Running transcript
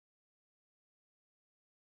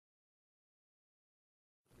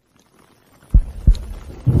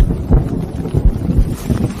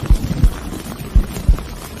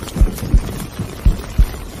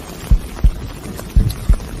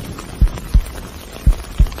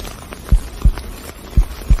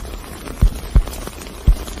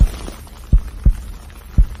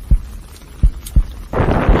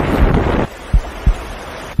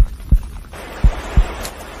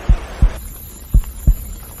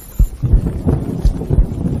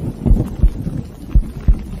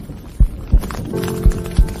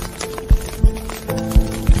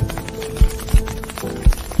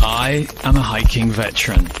I am a hiking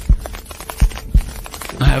veteran.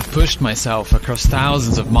 I have pushed myself across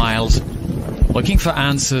thousands of miles, looking for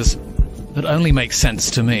answers that only make sense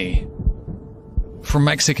to me. From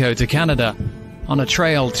Mexico to Canada, on a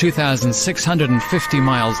trail 2,650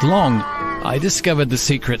 miles long, I discovered the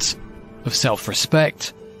secrets of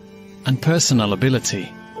self-respect and personal ability.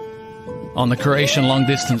 On the Croatian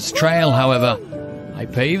long-distance trail, however, I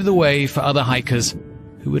paved the way for other hikers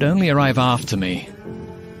who would only arrive after me,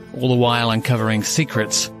 all the while uncovering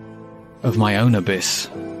secrets of my own abyss.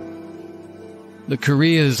 The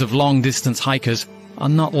careers of long-distance hikers are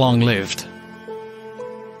not long-lived.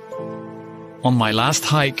 On my last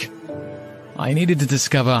hike, I needed to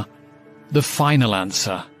discover the final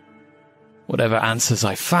answer. Whatever answers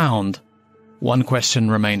I found, one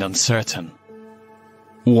question remained uncertain.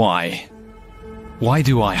 Why? Why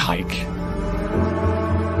do I hike?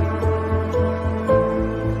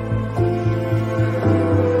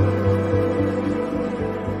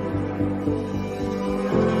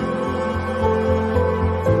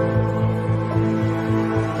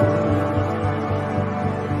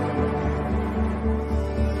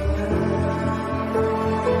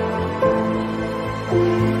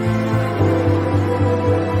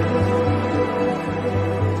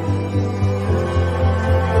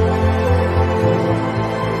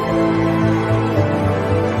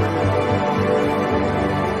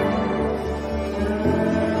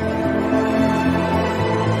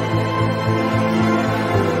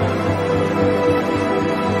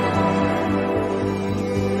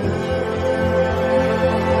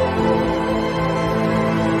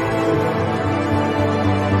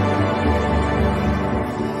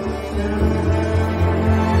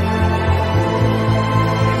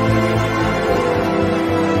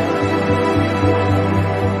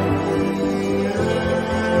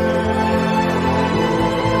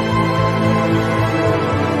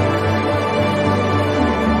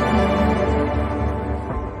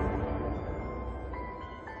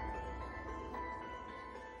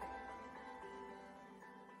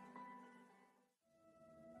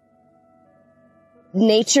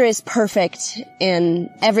 Nature is perfect in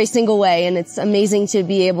every single way, and it's amazing to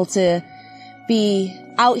be able to be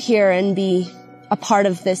out here and be a part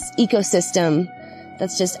of this ecosystem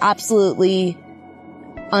that's just absolutely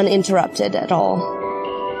uninterrupted at all.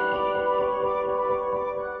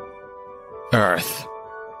 Earth.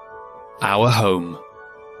 Our home.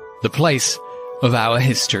 The place of our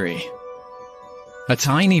history. A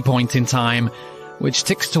tiny point in time which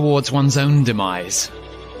ticks towards one's own demise.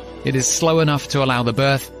 It is slow enough to allow the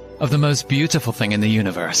birth of the most beautiful thing in the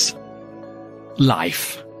universe.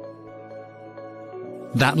 Life.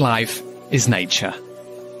 That life is nature.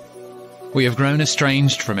 We have grown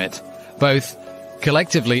estranged from it, both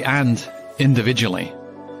collectively and individually.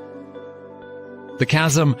 The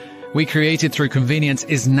chasm we created through convenience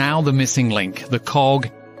is now the missing link, the cog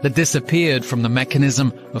that disappeared from the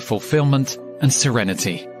mechanism of fulfillment and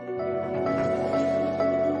serenity.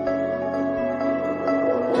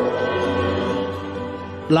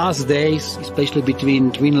 Last days, especially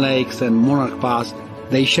between Twin Lakes and Monarch Pass,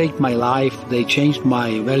 they shaped my life, they changed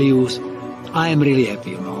my values. I am really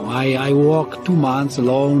happy, I walk 2 months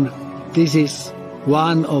alone. This is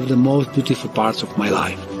one of the most beautiful parts of my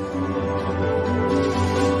life.